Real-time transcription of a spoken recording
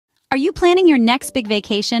Are you planning your next big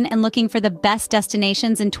vacation and looking for the best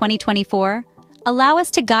destinations in 2024? Allow us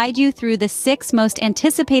to guide you through the 6 most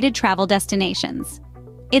anticipated travel destinations.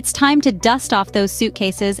 It's time to dust off those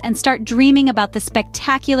suitcases and start dreaming about the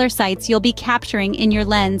spectacular sights you'll be capturing in your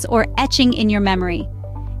lens or etching in your memory.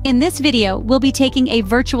 In this video, we'll be taking a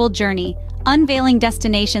virtual journey, unveiling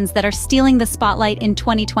destinations that are stealing the spotlight in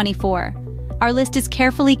 2024. Our list is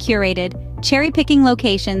carefully curated, cherry-picking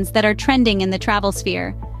locations that are trending in the travel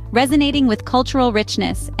sphere, resonating with cultural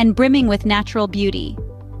richness and brimming with natural beauty.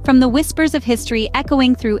 From the whispers of history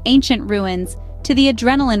echoing through ancient ruins to the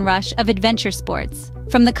adrenaline rush of adventure sports,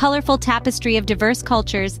 from the colorful tapestry of diverse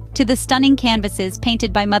cultures to the stunning canvases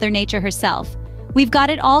painted by Mother Nature herself, we've got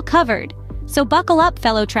it all covered. So buckle up,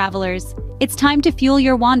 fellow travelers. It's time to fuel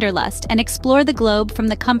your wanderlust and explore the globe from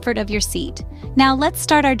the comfort of your seat. Now let's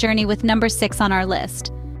start our journey with number 6 on our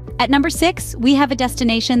list. At number 6, we have a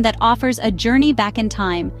destination that offers a journey back in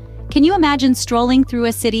time. Can you imagine strolling through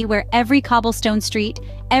a city where every cobblestone street,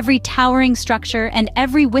 every towering structure, and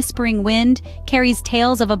every whispering wind carries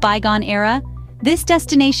tales of a bygone era? This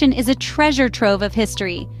destination is a treasure trove of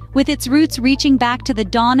history, with its roots reaching back to the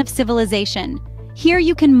dawn of civilization. Here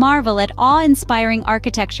you can marvel at awe-inspiring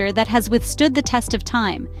architecture that has withstood the test of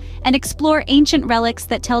time, and explore ancient relics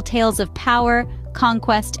that tell tales of power,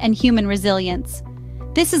 conquest, and human resilience.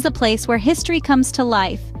 This is a place where history comes to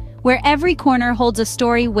life, where every corner holds a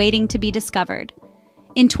story waiting to be discovered.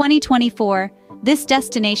 In 2024, this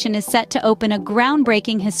destination is set to open a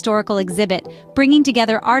groundbreaking historical exhibit, bringing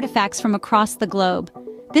together artifacts from across the globe.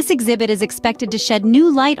 This exhibit is expected to shed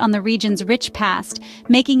new light on the region's rich past,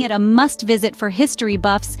 making it a must-visit for history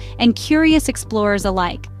buffs and curious explorers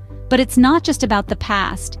alike. But it's not just about the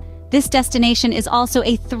past. This destination is also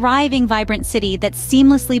a thriving, vibrant city that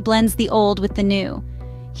seamlessly blends the old with the new.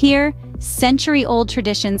 Here, century-old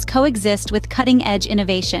traditions coexist with cutting-edge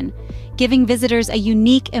innovation, giving visitors a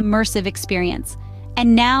unique, immersive experience.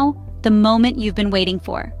 And now, the moment you've been waiting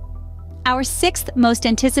for. Our 6th most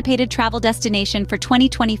anticipated travel destination for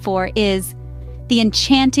 2024 is the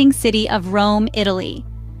enchanting city of Rome, Italy.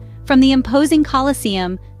 From the imposing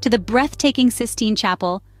Colosseum to the breathtaking Sistine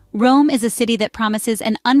Chapel, Rome is a city that promises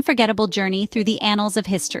an unforgettable journey through the annals of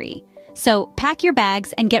history. So, pack your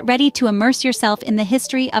bags and get ready to immerse yourself in the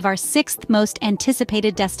history of our 6th most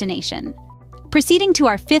anticipated destination. Proceeding to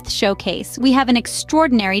our 5th showcase, we have an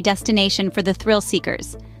extraordinary destination for the thrill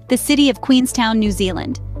seekers, the city of Queenstown, New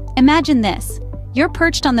Zealand. Imagine this. You're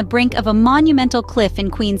perched on the brink of a monumental cliff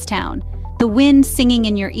in Queenstown, the wind singing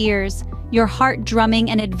in your ears, your heart drumming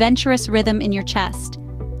an adventurous rhythm in your chest.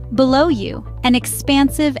 Below you, an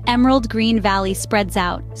expansive emerald green valley spreads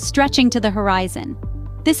out, stretching to the horizon.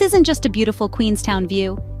 This isn't just a beautiful Queenstown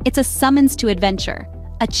view, it's a summons to adventure,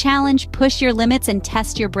 a challenge, push your limits and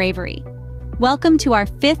test your bravery. Welcome to our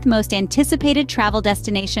 5th most anticipated travel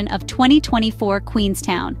destination of 2024,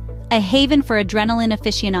 Queenstown, a haven for adrenaline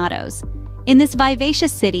aficionados. In this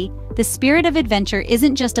vivacious city, the spirit of adventure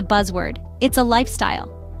isn't just a buzzword, it's a lifestyle.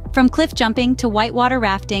 From cliff jumping to whitewater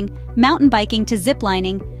rafting, mountain biking to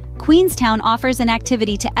ziplining, Queenstown offers an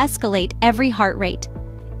activity to escalate every heart rate.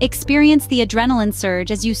 Experience the adrenaline surge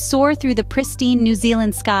as you soar through the pristine New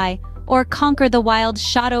Zealand sky or conquer the wild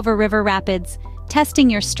shot-over river rapids, testing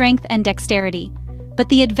your strength and dexterity. But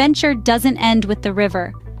the adventure doesn't end with the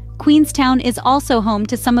river. Queenstown is also home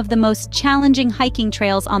to some of the most challenging hiking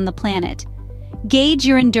trails on the planet. Gauge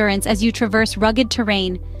your endurance as you traverse rugged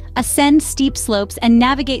terrain, ascend steep slopes, and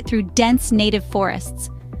navigate through dense native forests.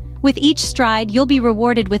 With each stride, you'll be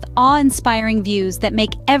rewarded with awe-inspiring views that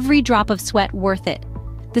make every drop of sweat worth it.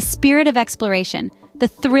 The spirit of exploration, the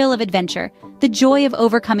thrill of adventure, the joy of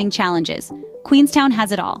overcoming challenges. Queenstown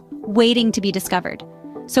has it all, waiting to be discovered.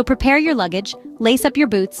 So prepare your luggage, lace up your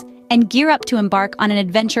boots, and gear up to embark on an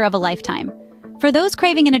adventure of a lifetime. For those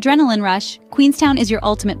craving an adrenaline rush, Queenstown is your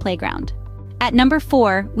ultimate playground. At number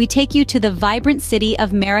 4, we take you to the vibrant city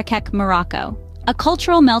of Marrakech, Morocco. A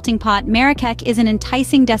cultural melting pot, Marrakech is an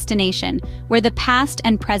enticing destination where the past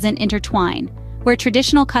and present intertwine, where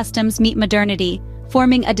traditional customs meet modernity,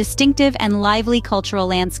 forming a distinctive and lively cultural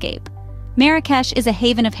landscape. Marrakech is a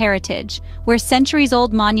haven of heritage, where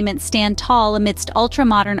centuries-old monuments stand tall amidst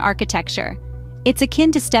ultra-modern architecture. It's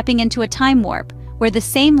akin to stepping into a time warp, where the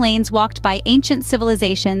same lanes walked by ancient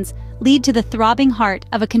civilizations lead to the throbbing heart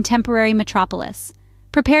of a contemporary metropolis.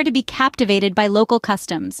 Prepare to be captivated by local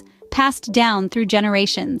customs, passed down through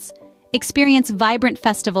generations. Experience vibrant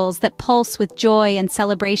festivals that pulse with joy and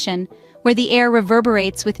celebration, where the air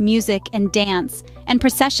reverberates with music and dance, and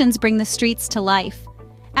processions bring the streets to life.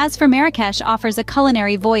 As for Marrakech offers a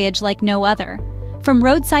culinary voyage like no other. From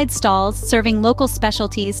roadside stalls serving local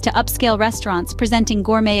specialties to upscale restaurants presenting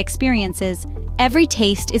gourmet experiences, every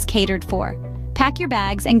taste is catered for. Pack your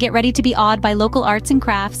bags and get ready to be awed by local arts and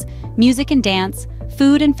crafts, music and dance,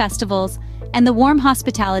 food and festivals, and the warm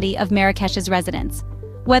hospitality of Marrakech's residents.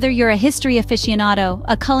 Whether you're a history aficionado,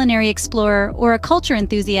 a culinary explorer, or a culture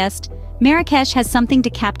enthusiast, Marrakech has something to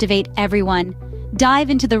captivate everyone.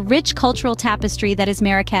 Dive into the rich cultural tapestry that is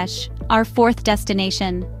Marrakech, our fourth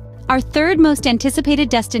destination. Our third most anticipated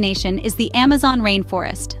destination is the Amazon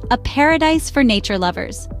rainforest, a paradise for nature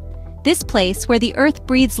lovers. This place, where the earth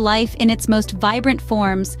breathes life in its most vibrant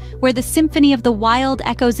forms, where the symphony of the wild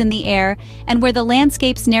echoes in the air, and where the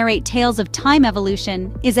landscapes narrate tales of time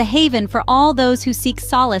evolution, is a haven for all those who seek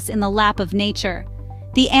solace in the lap of nature.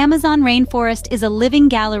 The Amazon rainforest is a living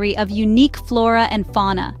gallery of unique flora and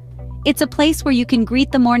fauna. It's a place where you can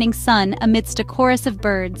greet the morning sun amidst a chorus of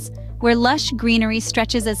birds, where lush greenery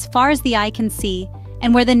stretches as far as the eye can see,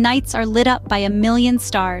 and where the nights are lit up by a million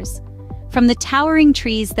stars. From the towering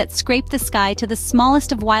trees that scrape the sky to the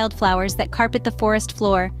smallest of wildflowers that carpet the forest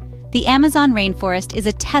floor, the Amazon rainforest is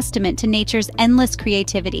a testament to nature's endless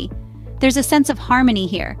creativity. There's a sense of harmony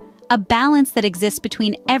here, a balance that exists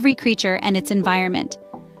between every creature and its environment.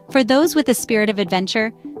 For those with a spirit of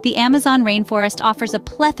adventure, the Amazon rainforest offers a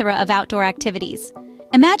plethora of outdoor activities.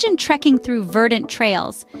 Imagine trekking through verdant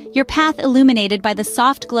trails, your path illuminated by the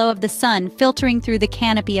soft glow of the sun filtering through the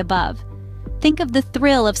canopy above. Think of the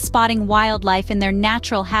thrill of spotting wildlife in their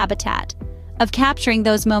natural habitat, of capturing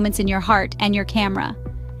those moments in your heart and your camera.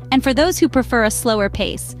 And for those who prefer a slower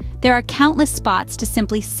pace, there are countless spots to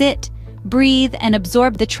simply sit, breathe, and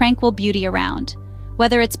absorb the tranquil beauty around.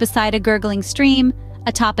 Whether it's beside a gurgling stream,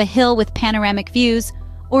 atop a hill with panoramic views,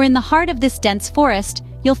 or in the heart of this dense forest,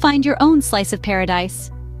 you'll find your own slice of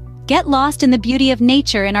paradise. Get lost in the beauty of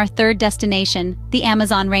nature in our third destination, the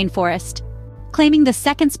Amazon rainforest. Claiming the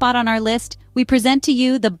second spot on our list, we present to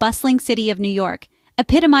you the bustling city of New York,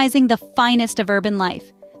 epitomizing the finest of urban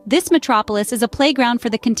life. This metropolis is a playground for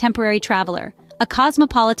the contemporary traveler, a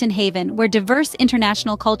cosmopolitan haven where diverse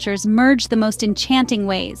international cultures merge the most enchanting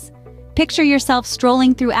ways. Picture yourself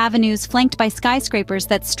strolling through avenues flanked by skyscrapers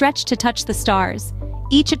that stretch to touch the stars,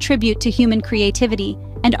 each a tribute to human creativity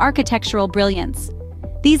and architectural brilliance.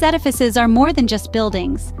 These edifices are more than just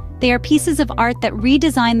buildings. They are pieces of art that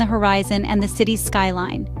redesign the horizon and the city's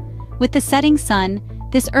skyline. With the setting sun,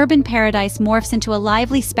 this urban paradise morphs into a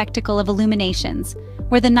lively spectacle of illuminations,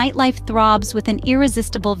 where the nightlife throbs with an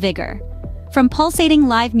irresistible vigor. From pulsating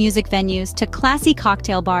live music venues to classy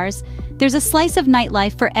cocktail bars, there's a slice of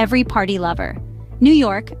nightlife for every party lover. New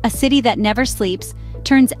York, a city that never sleeps,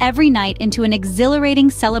 turns every night into an exhilarating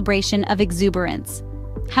celebration of exuberance.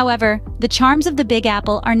 However, the charms of the Big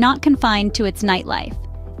Apple are not confined to its nightlife.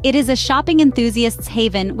 It is a shopping enthusiast's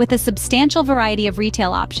haven with a substantial variety of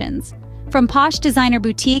retail options. From posh designer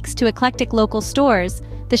boutiques to eclectic local stores,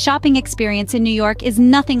 the shopping experience in New York is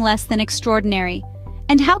nothing less than extraordinary.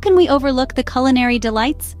 And how can we overlook the culinary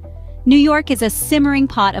delights? New York is a simmering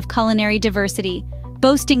pot of culinary diversity,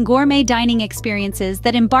 boasting gourmet dining experiences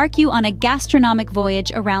that embark you on a gastronomic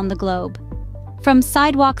voyage around the globe. From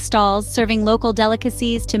sidewalk stalls serving local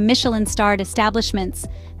delicacies to Michelin-starred establishments,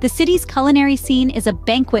 the city's culinary scene is a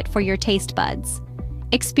banquet for your taste buds.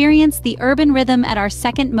 Experience the urban rhythm at our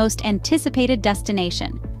second most anticipated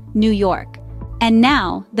destination, New York. And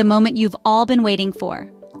now, the moment you've all been waiting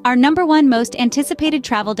for. Our number one most anticipated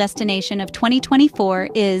travel destination of 2024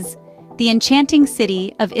 is the enchanting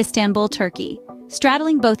city of Istanbul, Turkey.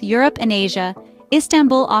 Straddling both Europe and Asia,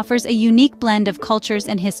 Istanbul offers a unique blend of cultures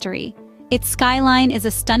and history. Its skyline is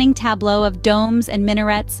a stunning tableau of domes and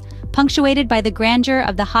minarets, punctuated by the grandeur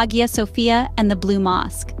of the Hagia Sophia and the Blue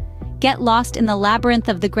Mosque. Get lost in the labyrinth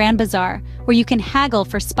of the Grand Bazaar, where you can haggle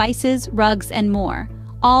for spices, rugs, and more,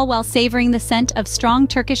 all while savoring the scent of strong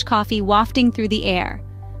Turkish coffee wafting through the air.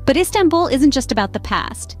 But Istanbul isn't just about the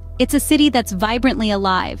past. It's a city that's vibrantly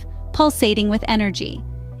alive, pulsating with energy.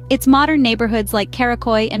 Its modern neighborhoods like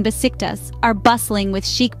Karaköy and Besiktas are bustling with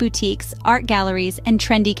chic boutiques, art galleries, and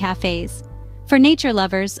trendy cafes. For nature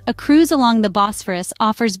lovers, a cruise along the Bosphorus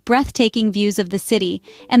offers breathtaking views of the city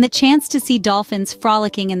and the chance to see dolphins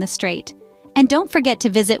frolicking in the strait. And don't forget to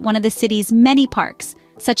visit one of the city's many parks,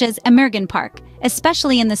 such as Emirgan Park,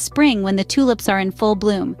 especially in the spring when the tulips are in full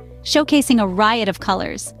bloom, showcasing a riot of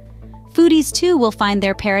colors. Foodies too will find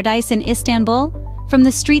their paradise in Istanbul. From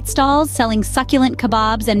the street stalls selling succulent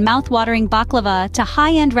kebabs and mouth-watering baklava to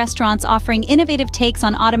high-end restaurants offering innovative takes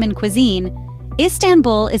on Ottoman cuisine,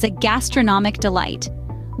 Istanbul is a gastronomic delight.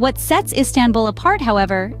 What sets Istanbul apart,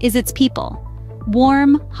 however, is its people.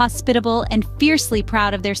 Warm, hospitable, and fiercely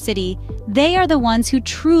proud of their city, they are the ones who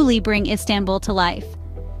truly bring Istanbul to life.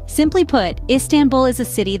 Simply put, Istanbul is a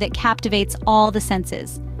city that captivates all the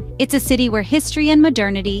senses. It's a city where history and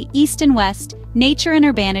modernity, east and west, nature and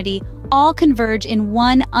urbanity, all converge in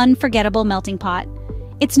one unforgettable melting pot.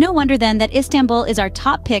 It's no wonder then that Istanbul is our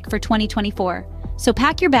top pick for 2024. So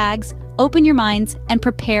pack your bags, open your minds, and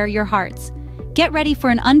prepare your hearts. Get ready for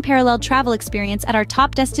an unparalleled travel experience at our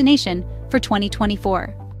top destination for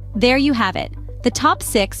 2024. There you have it, the top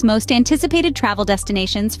 6 most anticipated travel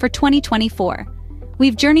destinations for 2024.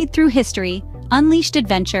 We've journeyed through history, unleashed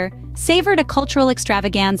adventure, savored a cultural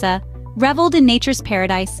extravaganza, reveled in nature's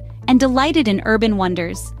paradise, and delighted in urban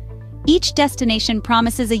wonders. Each destination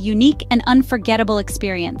promises a unique and unforgettable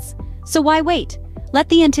experience. So why wait? Let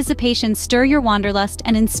the anticipation stir your wanderlust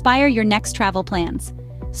and inspire your next travel plans.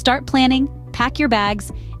 Start planning, pack your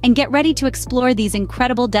bags, and get ready to explore these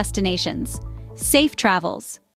incredible destinations. Safe travels!